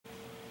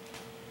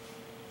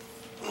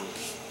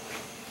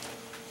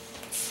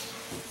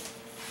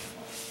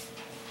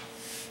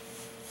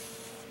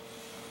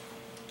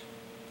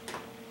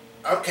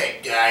Okay,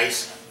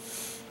 guys.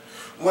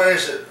 Where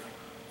is it?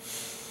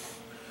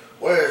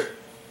 Where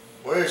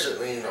is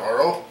it,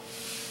 Leonardo?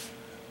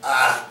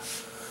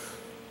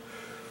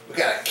 We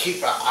gotta keep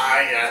an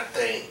eye on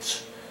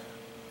things.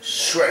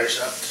 Shredder's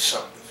up to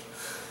something.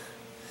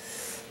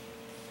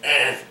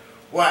 And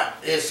what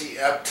is he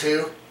up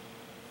to?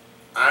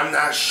 I'm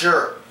not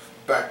sure.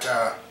 But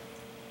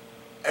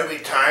every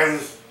time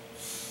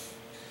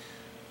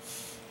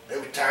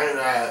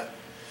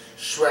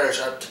Shredder's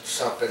up to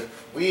something,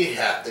 we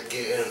have to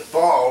get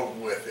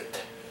involved with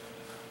it.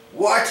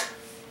 What?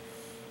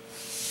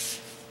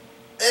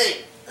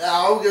 Hey,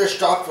 are we gonna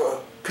stop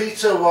for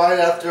pizza right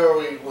after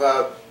we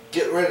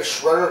get rid of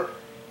Shredder?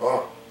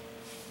 Oh,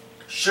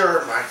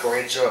 sure,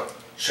 Michelangelo.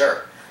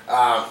 Sure.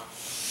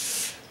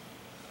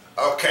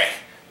 Okay,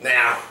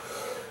 now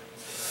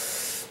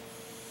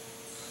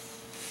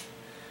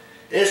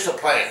here's the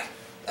plan.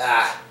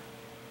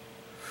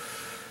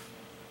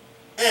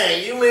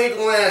 Hey, you made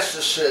the last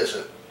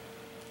decision.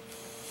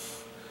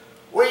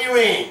 What do you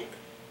mean?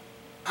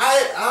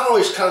 I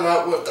always come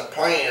up with the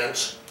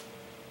plans.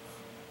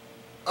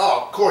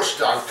 Oh, of course,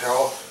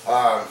 Donatello.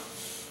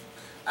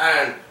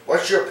 And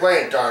what's your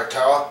plan,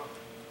 Donatello?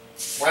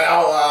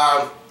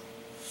 Well,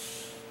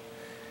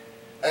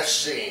 let's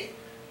see.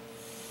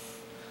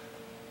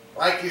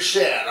 Like you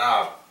said,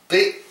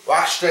 beat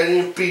Rocksteady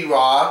and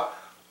B-Rob,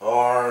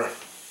 or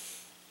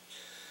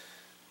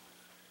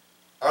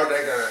are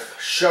they going to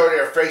show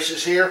their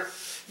faces here?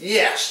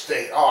 Yes,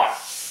 they are.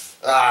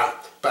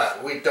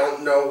 But we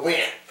don't know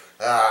when.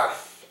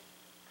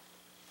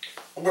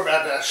 What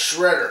about that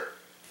Shredder?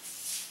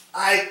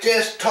 I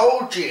just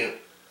told you.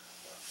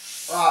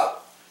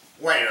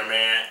 Wait a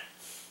minute.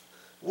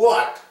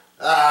 What?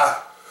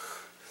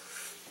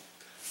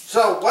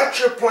 So what's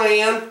your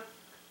plan?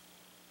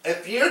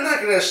 If you're not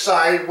going to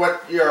decide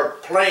what your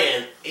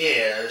plan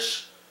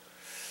is,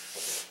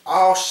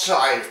 I'll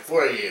decide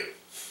for you.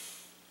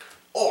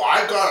 Oh,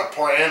 I got a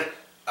plan.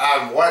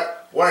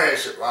 What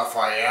is it,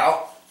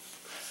 Raphael?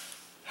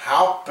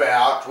 How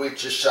about we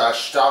just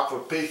stop for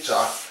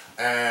pizza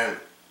and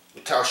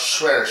until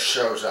Shredder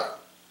shows up?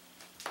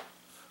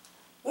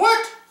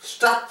 What?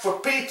 Stop for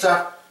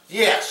pizza?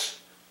 Yes.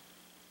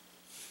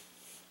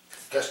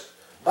 Just,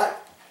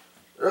 but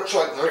looks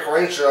like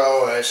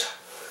Michelangelo is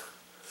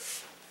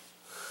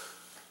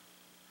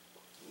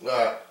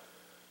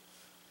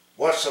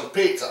wants some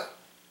pizza.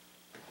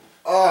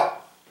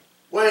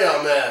 Wait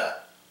a minute.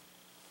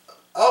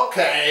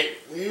 Okay,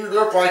 you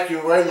look like you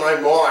read my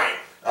mind.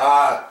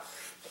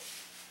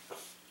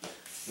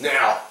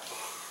 Now,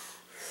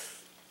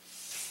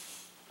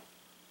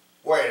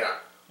 wait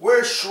up.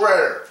 Where's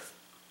Shredder?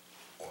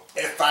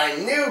 If I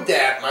knew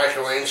that,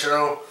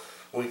 Michelangelo,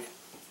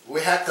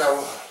 we have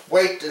to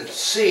wait and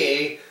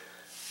see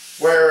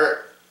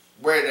where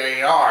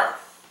they are.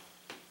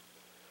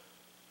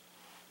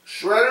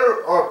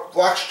 Shredder or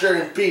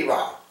Rocksteady and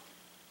B-Rob?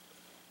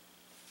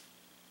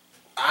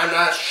 I'm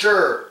not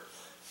sure.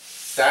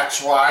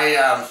 That's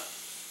why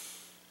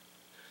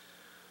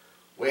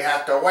we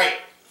have to wait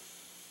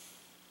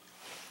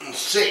and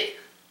see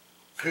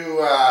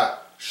who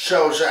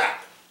shows up.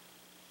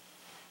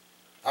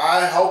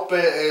 I hope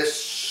it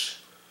is,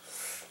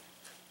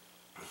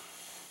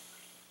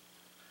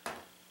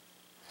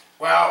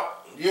 well,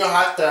 you'll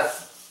have to,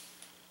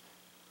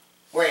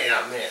 wait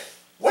a minute.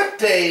 What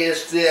day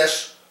is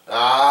this?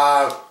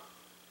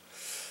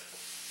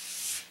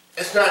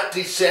 It's not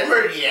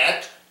December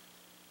yet.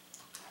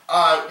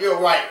 You're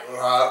right,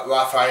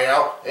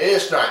 Raphael. It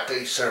is not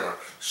December.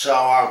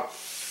 So,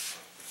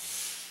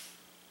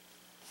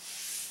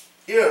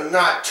 you're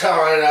not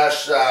telling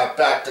us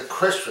about the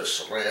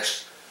Christmas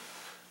list.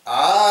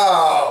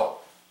 Oh.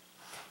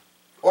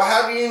 Well,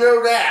 how do you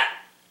know that?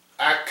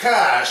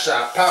 Because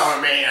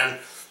Power Man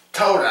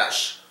told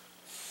us.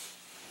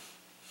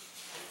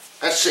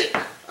 Let's see.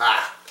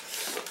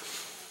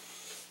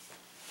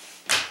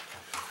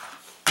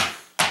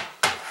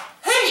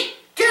 Hey,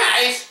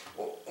 guys!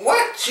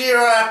 What you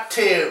up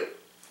to?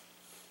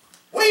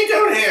 What are you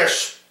doing here,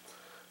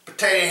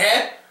 Potato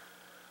Head?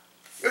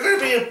 You're going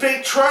to be in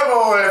big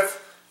trouble if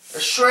a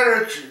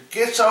Shredder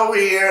gets over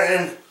here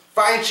and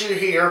finds you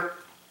here.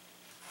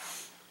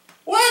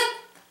 What?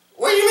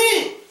 What do you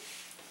mean?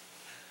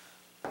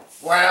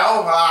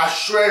 Well,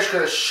 Shredder's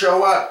going to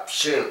show up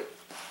soon.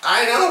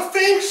 I don't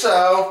think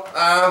so.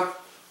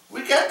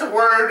 We got the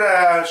word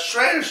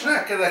Shredder's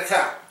not going to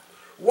come.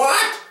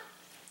 What?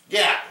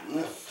 Yeah,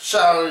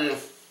 so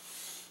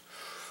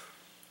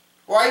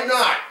why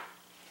not?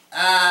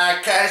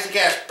 Cause he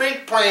got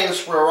big plans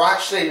for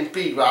Rocksteady and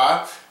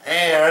B-Rob,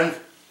 and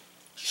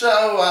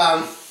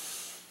so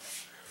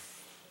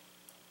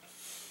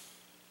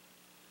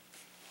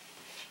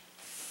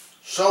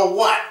so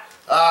what?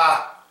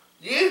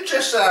 You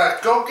just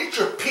go get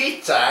your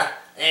pizza,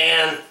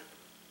 and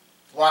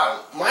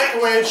well,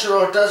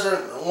 Michelangelo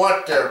doesn't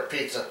want their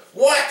pizza.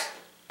 What?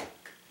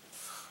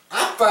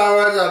 I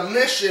thought the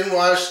mission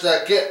was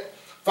to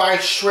find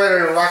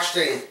Shredder and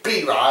Rocksteady and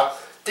B-Rob,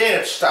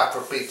 then stop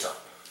for pizza.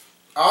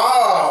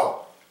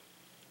 Oh!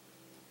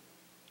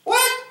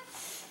 What?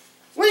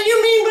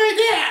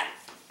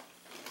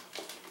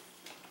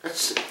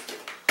 Let's see.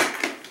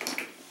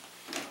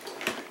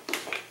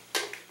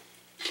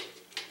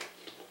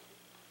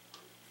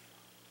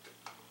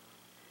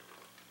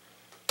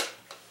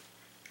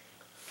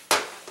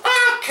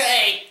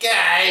 Okay,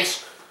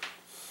 guys.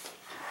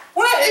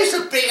 What is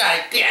the big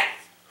idea?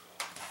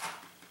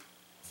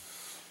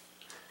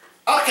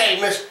 Okay,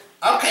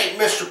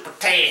 Mr.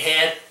 Potato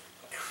Head.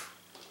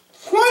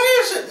 What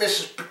is it,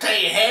 Mrs.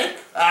 Potato Head?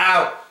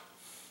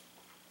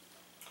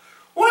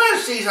 What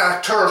is these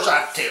turtles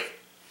up to?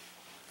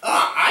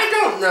 I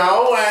don't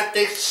know.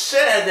 They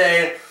said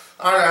they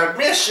are on a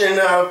mission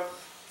of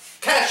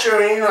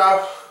capturing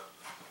a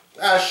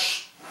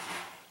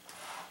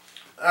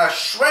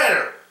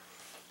shredder.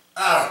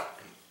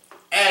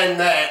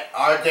 And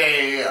are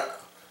they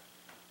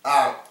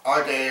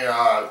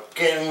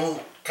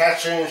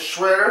catching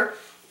shredder?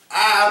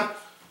 I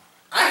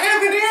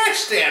haven't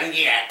asked them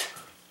yet.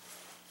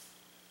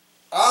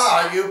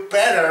 Oh, you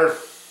better.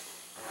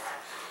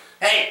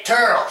 Hey,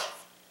 turtles.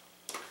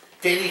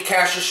 Did he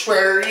catch the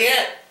shredder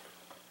yet?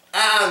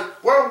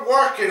 We're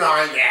working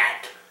on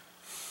that.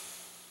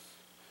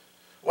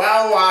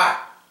 Well,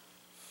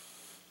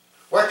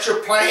 what's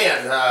your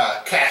plan,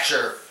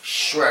 catcher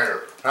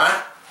shredder,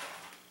 huh?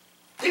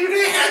 Do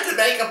they have to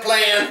make a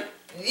plan?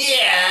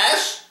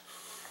 Yes.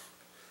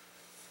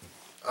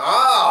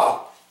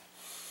 Oh.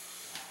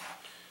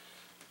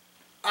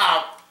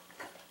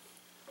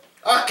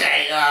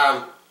 Okay,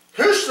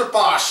 who's the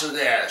boss of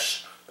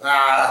this?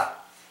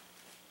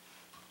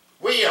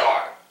 We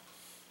are.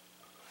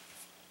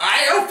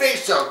 I don't think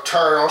so,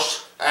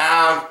 turtles.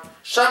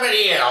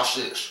 Somebody else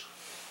is.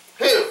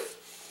 Who?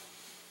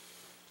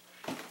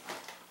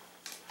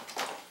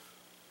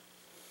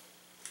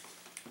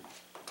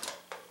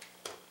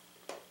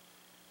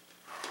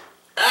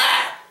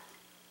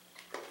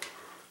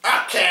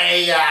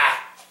 Okay,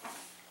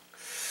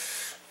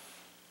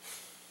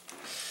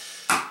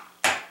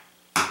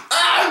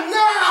 oh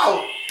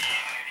no!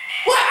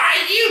 What are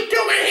you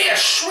doing here,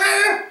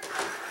 Shredder?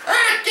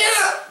 Get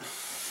up!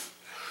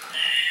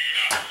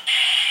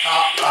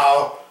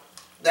 Uh-oh.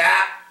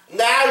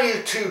 Now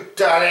you two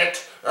done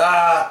it.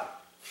 Now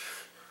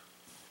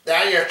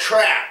you're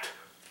trapped.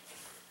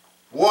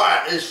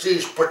 What is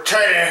these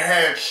potato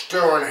heads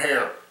doing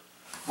here?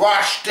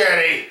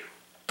 Rocksteady,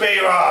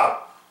 beam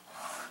up.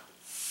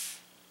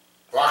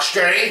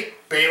 Rocksteady,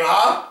 beam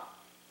up.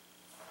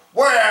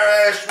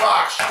 Where is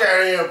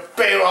Rocksteady and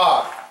beam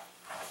up?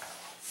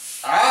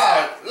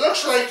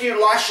 Looks like you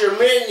lost your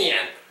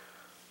minion.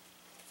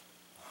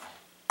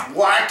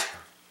 What?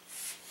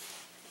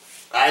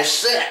 I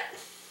said.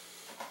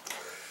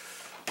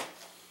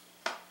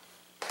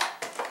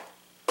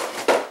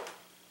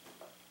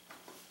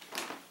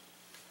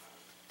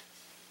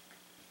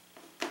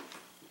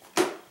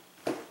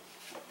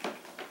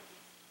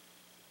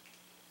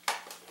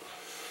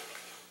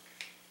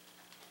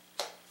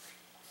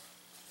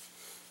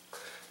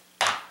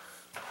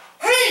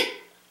 Hey!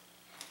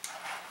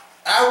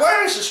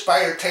 Where is the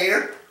Spider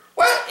Tater?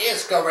 What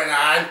is going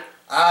on?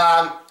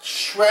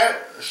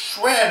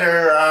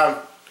 Shredder,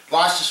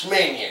 lost his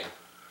minion.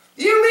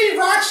 You mean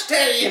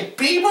Rocksteady and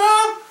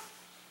Bebop?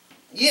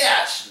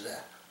 Yes,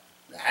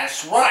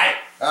 that's right.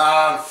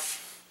 Are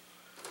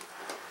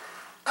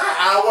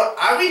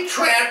we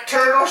trapped,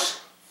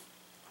 turtles?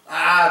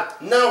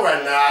 No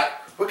we're not.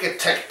 We can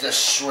take this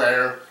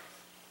Shredder.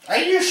 Are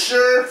you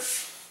sure?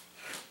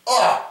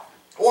 Oh,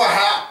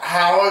 well,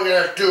 how are we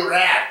gonna do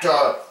that?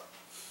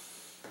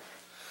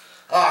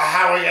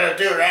 How are we gonna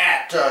do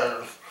that,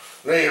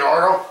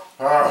 Leonardo?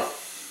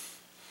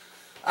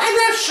 I'm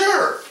not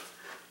sure.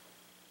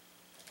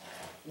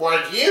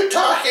 Were you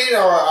talking, or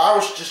I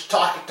was just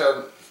talking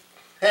to...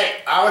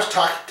 Hey, I was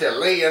talking to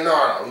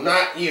Leonardo,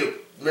 not you,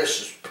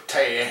 Mrs.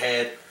 Potato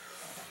Head.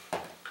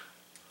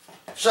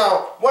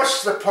 So,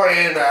 what's the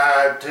plan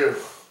to...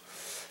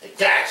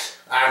 Guys,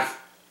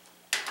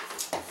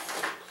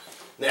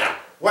 now,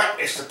 what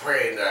is the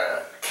plan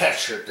to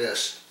capture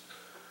this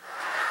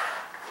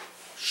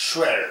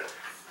Shredder?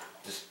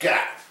 This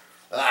guy?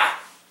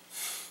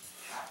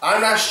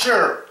 I'm not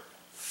sure.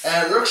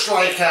 And it looks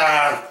like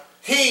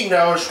he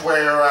knows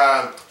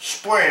where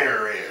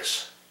Splinter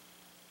is.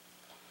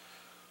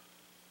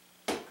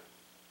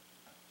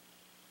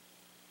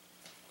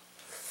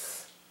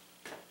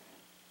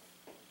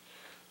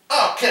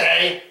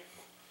 Okay.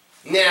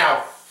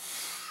 Now,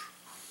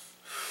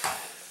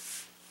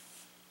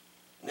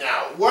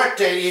 what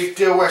did you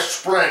do with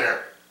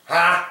Splinter,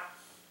 huh?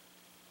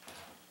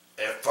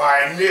 If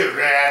I knew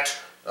that,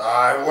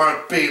 I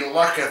wouldn't be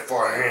looking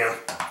for him.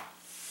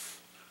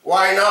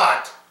 Why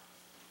not?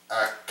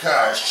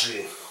 Because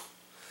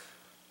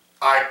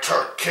I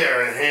took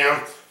care of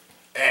him,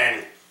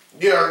 and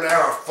you'll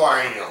never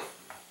find him.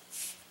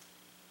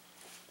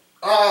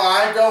 Oh,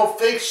 I don't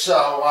think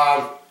so,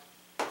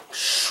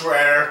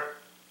 Shredder.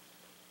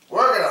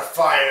 We're gonna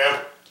find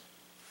him.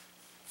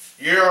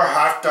 You'll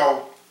have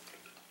to,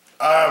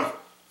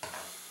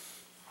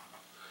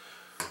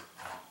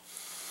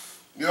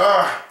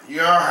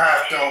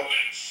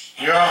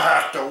 you'll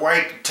have to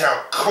wait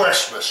until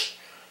Christmas.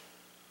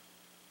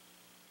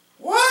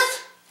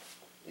 What?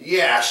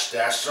 Yes,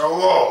 that's the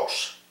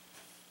rules.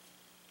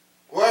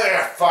 We're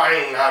gonna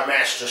find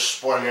Master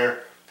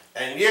Splinter,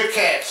 and you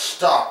can't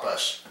stop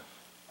us.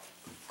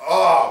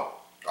 Oh,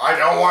 I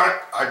don't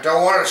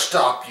want to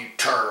stop you,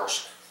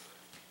 turtles.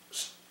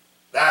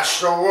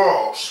 That's the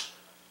rules.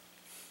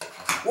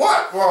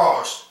 What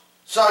rules?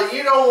 So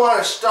you don't want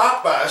to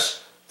stop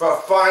us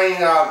from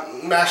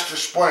finding Master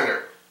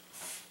Splinter?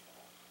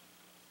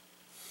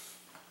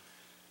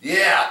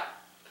 Yeah.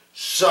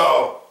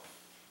 So,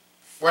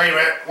 wait a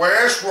minute.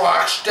 Where's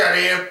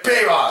Rocksteady and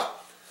Bebop?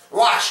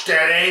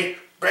 Rocksteady,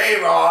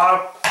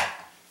 Bebop.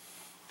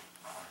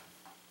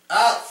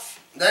 Oh,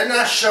 they're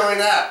not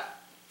showing up.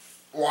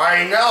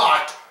 Why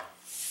not?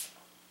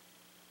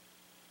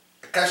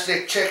 Because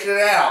they checked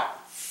it out.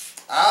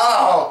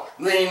 Oh,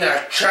 you mean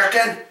they're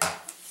checking?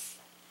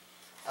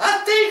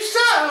 I think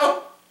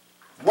so.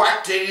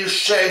 What did you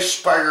say,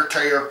 Spider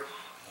Tail?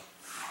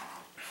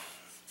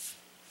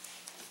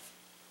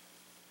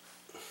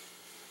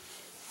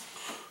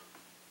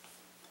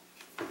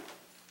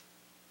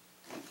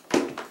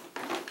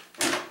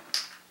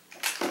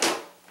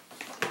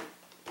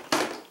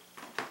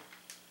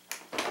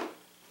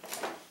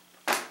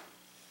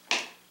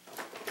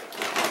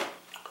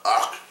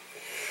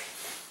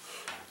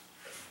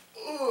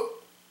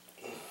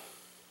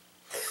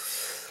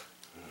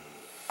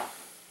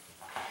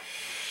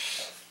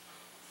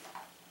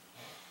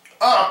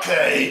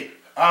 Okay,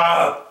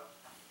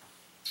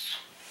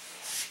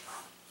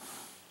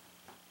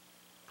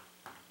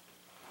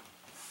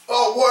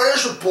 oh, what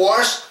is it,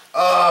 boss?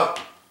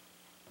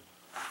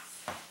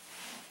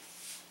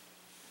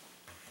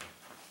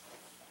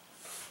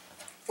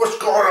 What's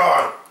going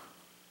on?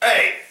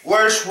 Hey,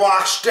 where's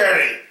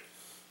Rocksteady?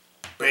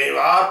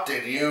 Bebop,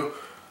 did you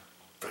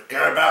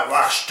forget about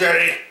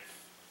Rocksteady?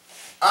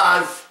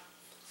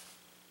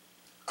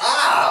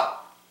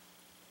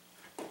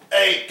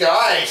 Hey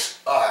guys,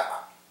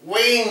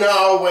 we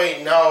know,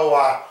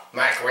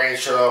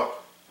 Michelangelo,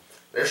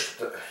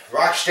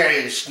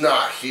 Rocksteady's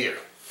not here.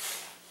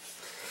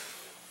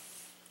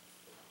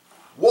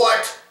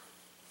 What?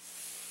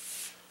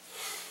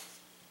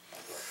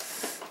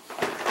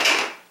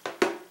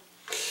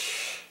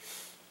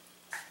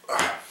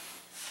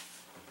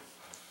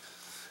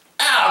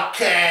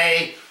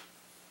 Okay.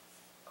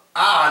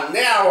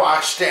 Now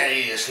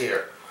Rocksteady is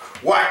here.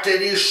 What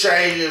did you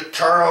say, you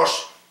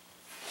turtles?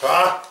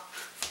 Huh?